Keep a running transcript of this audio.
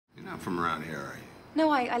from around here, are you? No,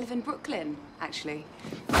 I live in Brooklyn, actually.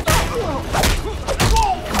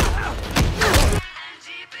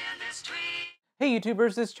 Hey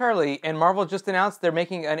YouTubers, it's Charlie, and Marvel just announced they're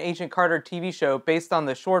making an Agent Carter TV show based on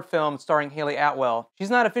the short film starring Haley Atwell. She's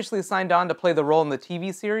not officially signed on to play the role in the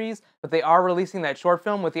TV series, but they are releasing that short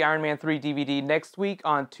film with the Iron Man 3 DVD next week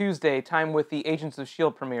on Tuesday, time with the Agents of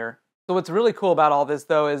S.H.I.E.L.D. premiere. So what's really cool about all this,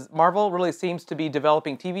 though, is Marvel really seems to be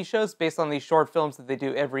developing TV shows based on these short films that they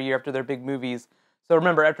do every year after their big movies. So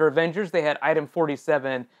remember, after Avengers, they had Item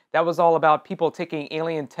 47. That was all about people taking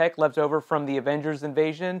alien tech left over from the Avengers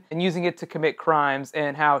invasion and using it to commit crimes,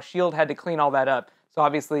 and how S.H.I.E.L.D. had to clean all that up. So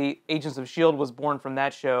obviously, Agents of S.H.I.E.L.D. was born from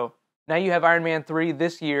that show. Now you have Iron Man 3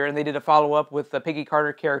 this year, and they did a follow-up with the Peggy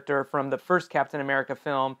Carter character from the first Captain America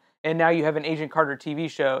film, and now you have an Agent Carter TV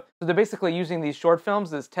show. So they're basically using these short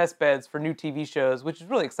films as test beds for new TV shows, which is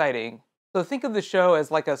really exciting. So think of the show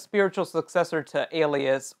as like a spiritual successor to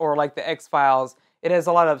Alias, or like the X-Files. It has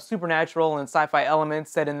a lot of supernatural and sci-fi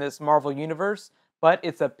elements set in this Marvel universe, but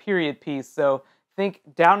it's a period piece, so think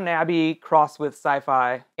Downton Abbey crossed with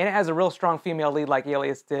sci-fi. And it has a real strong female lead like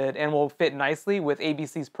Alias did, and will fit nicely with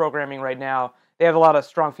ABC's programming right now. They have a lot of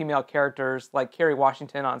strong female characters, like Kerry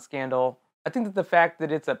Washington on Scandal. I think that the fact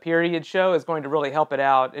that it's a period show is going to really help it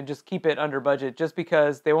out and just keep it under budget, just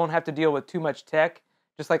because they won't have to deal with too much tech,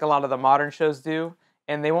 just like a lot of the modern shows do,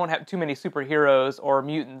 and they won't have too many superheroes or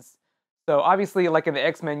mutants. So obviously, like in the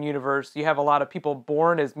X-Men universe, you have a lot of people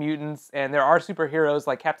born as mutants, and there are superheroes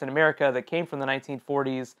like Captain America that came from the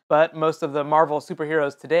 1940s, but most of the Marvel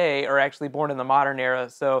superheroes today are actually born in the modern era.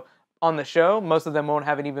 So on the show, most of them won't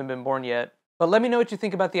haven't even been born yet. But let me know what you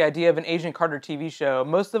think about the idea of an Agent Carter TV show.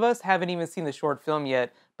 Most of us haven't even seen the short film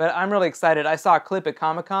yet, but I'm really excited. I saw a clip at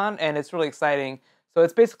Comic-Con, and it's really exciting. So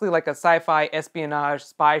it's basically like a sci-fi espionage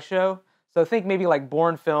spy show. So think maybe like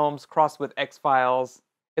Bourne films crossed with X-Files.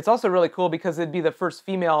 It's also really cool because it'd be the first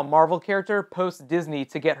female Marvel character post-Disney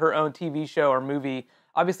to get her own TV show or movie.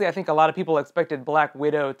 Obviously, I think a lot of people expected Black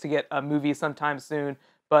Widow to get a movie sometime soon,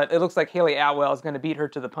 but it looks like Haley Atwell is going to beat her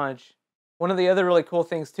to the punch. One of the other really cool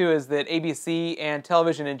things, too, is that ABC and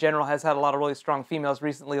television in general has had a lot of really strong females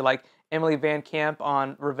recently, like Emily Van Camp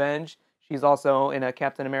on Revenge. She's also in a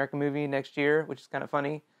Captain America movie next year, which is kind of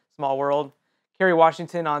funny. Small world. Kerry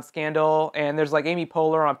Washington on Scandal, and there's like Amy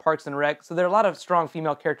Poehler on Parks and Rec. So there are a lot of strong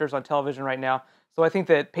female characters on television right now. So I think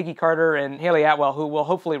that Peggy Carter and Haley Atwell, who will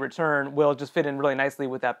hopefully return, will just fit in really nicely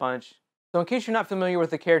with that bunch. So in case you're not familiar with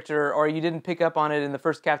the character, or you didn't pick up on it in the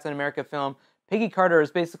first Captain America film, Peggy Carter is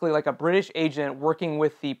basically like a British agent working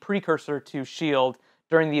with the precursor to S.H.I.E.L.D.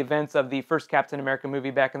 during the events of the first Captain America movie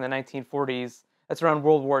back in the 1940s. That's around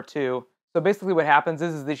World War II. So basically what happens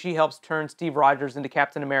is that she helps turn Steve Rogers into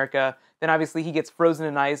Captain America. Then obviously he gets frozen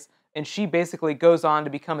in ice, and she basically goes on to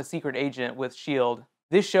become a secret agent with S.H.I.E.L.D.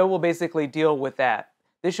 This show will basically deal with that.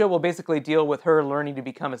 This show will basically deal with her learning to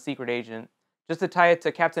become a secret agent. Just to tie it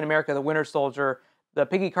to Captain America the Winter Soldier, the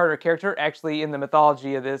Peggy Carter character, actually in the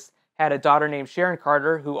mythology of this, had a daughter named Sharon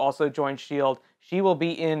Carter who also joined S.H.I.E.L.D. She will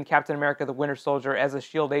be in Captain America the Winter Soldier as a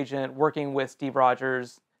S.H.I.E.L.D. agent working with Steve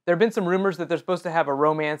Rogers. There have been some rumors that they're supposed to have a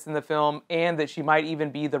romance in the film, and that she might even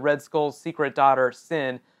be the Red Skull's secret daughter,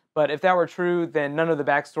 Sin. But if that were true, then none of the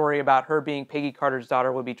backstory about her being Peggy Carter's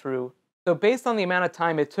daughter would be true. So based on the amount of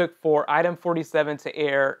time it took for Item 47 to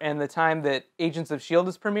air, and the time that Agents of S.H.I.E.L.D.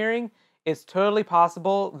 is premiering, it's totally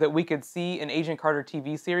possible that we could see an Agent Carter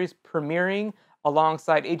TV series premiering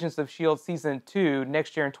alongside Agents of S.H.I.E.L.D. Season 2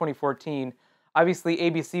 next year in 2014. Obviously,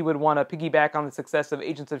 ABC would want to piggyback on the success of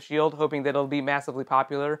Agents of S.H.I.E.L.D., hoping that it'll be massively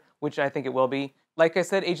popular, which I think it will be. Like I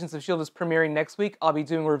said, Agents of S.H.I.E.L.D. is premiering next week. I'll be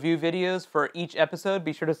doing review videos for each episode.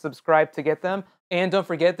 Be sure to subscribe to get them. And don't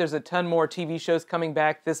forget, there's a ton more TV shows coming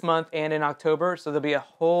back this month and in October, so there'll be a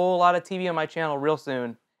whole lot of TV on my channel real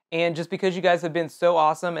soon. And just because you guys have been so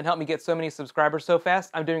awesome and helped me get so many subscribers so fast,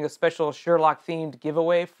 I'm doing a special Sherlock-themed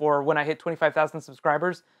giveaway for when I hit 25,000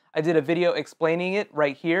 subscribers. I did a video explaining it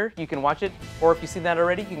right here. You can watch it. Or if you've seen that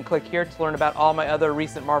already, you can click here to learn about all my other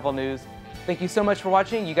recent Marvel news. Thank you so much for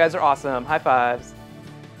watching. You guys are awesome. High fives.